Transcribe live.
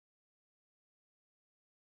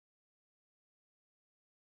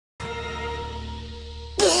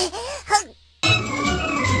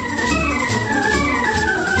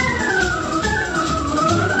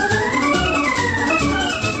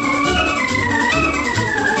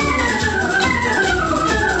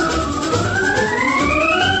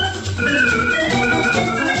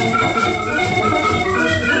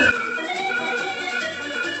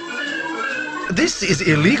is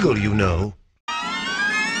illegal, you know.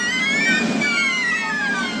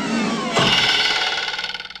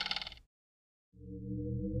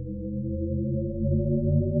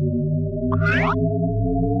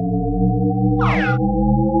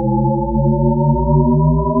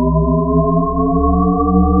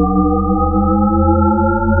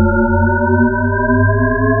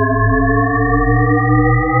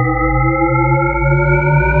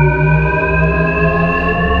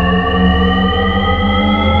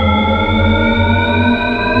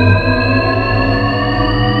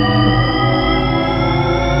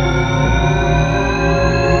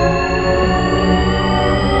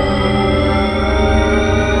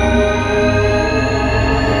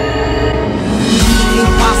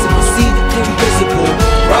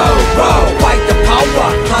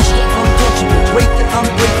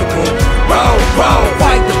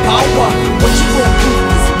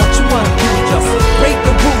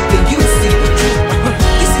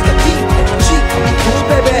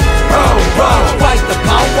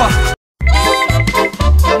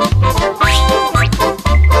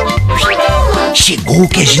 Chegou o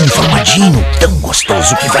queijinho formadinho, tão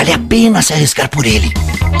gostoso que vale a pena se arriscar por ele.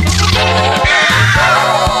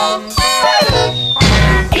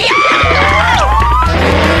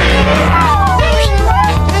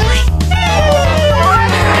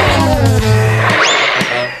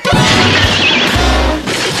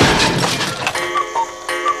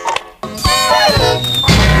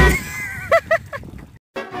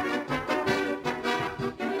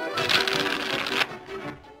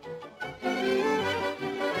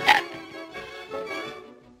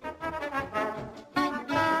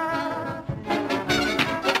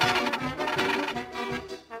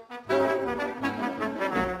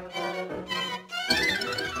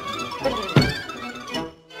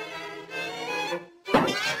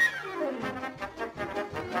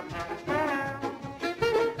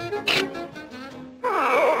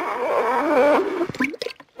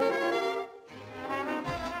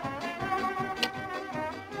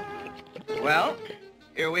 Well,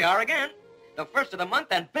 here we are again. The first of the month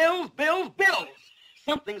and bills, bills, bills.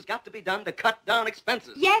 Something's got to be done to cut down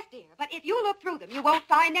expenses. Yes, dear, but if you look through them, you won't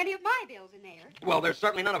find any of my bills in there. Well, there's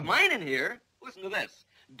certainly none of mine in here. Listen to this.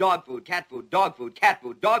 Dog food, cat food, dog food, cat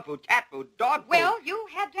food, dog food, cat food, dog food. Well, you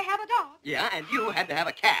had to have a dog. Yeah, and you had to have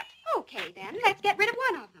a cat. Okay, then, let's get rid of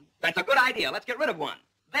one of them. That's a good idea. Let's get rid of one.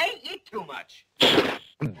 They eat too much.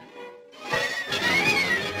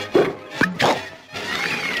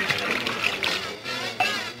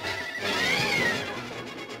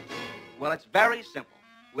 Well, it's very simple.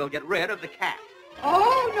 We'll get rid of the cat.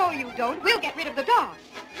 Oh, no, you don't. We'll get rid of the dog.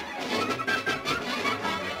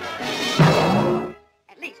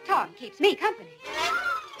 At least Tom keeps me company.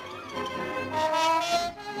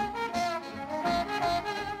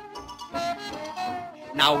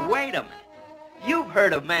 Now, wait a minute. You've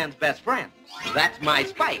heard of man's best friend. That's my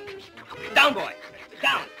Spike. Down, boy.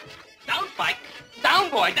 Down. Down, Spike.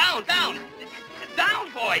 Down, boy. Down, down.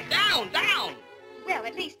 Down, boy. Down, down. Well,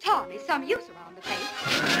 at least Tom is some use around the place.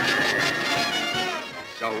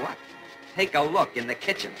 So what? Take a look in the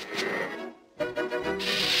kitchen.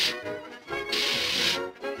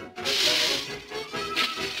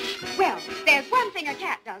 Well, there's one thing a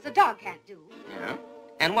cat does a dog can't do. Yeah?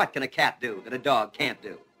 And what can a cat do that a dog can't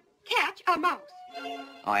do? Catch a mouse.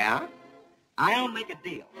 Oh, yeah? I'll make a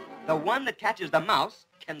deal. The one that catches the mouse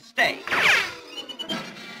can stay.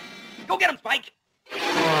 Go get him, Spike!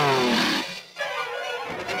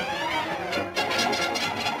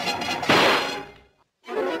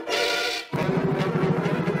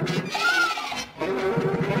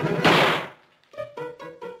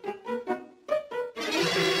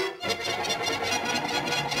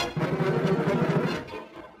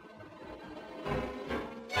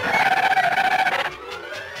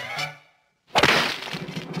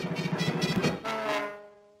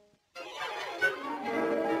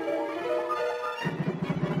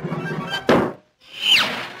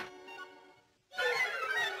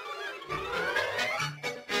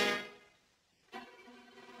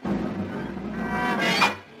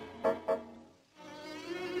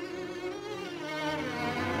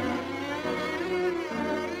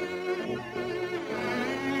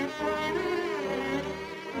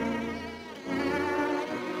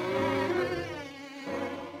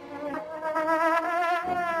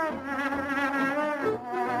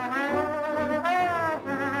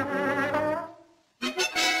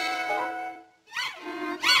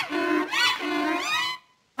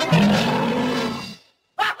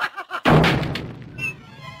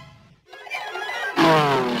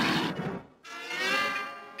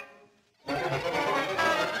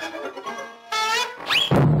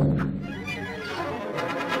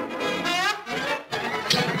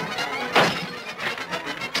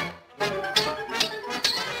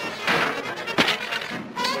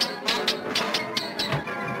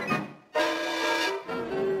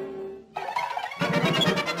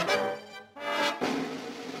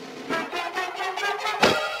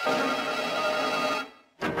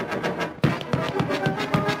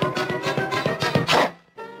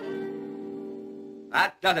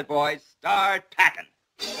 does it, boys. Start packing.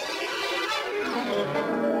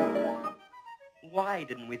 Why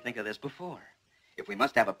didn't we think of this before? If we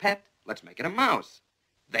must have a pet, let's make it a mouse.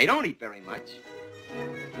 They don't eat very much.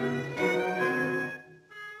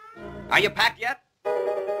 Are you packed yet?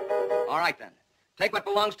 All right, then. Take what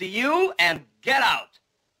belongs to you and get out.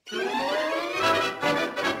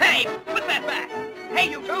 Hey, put that back.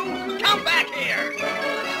 Hey, you two, come back here.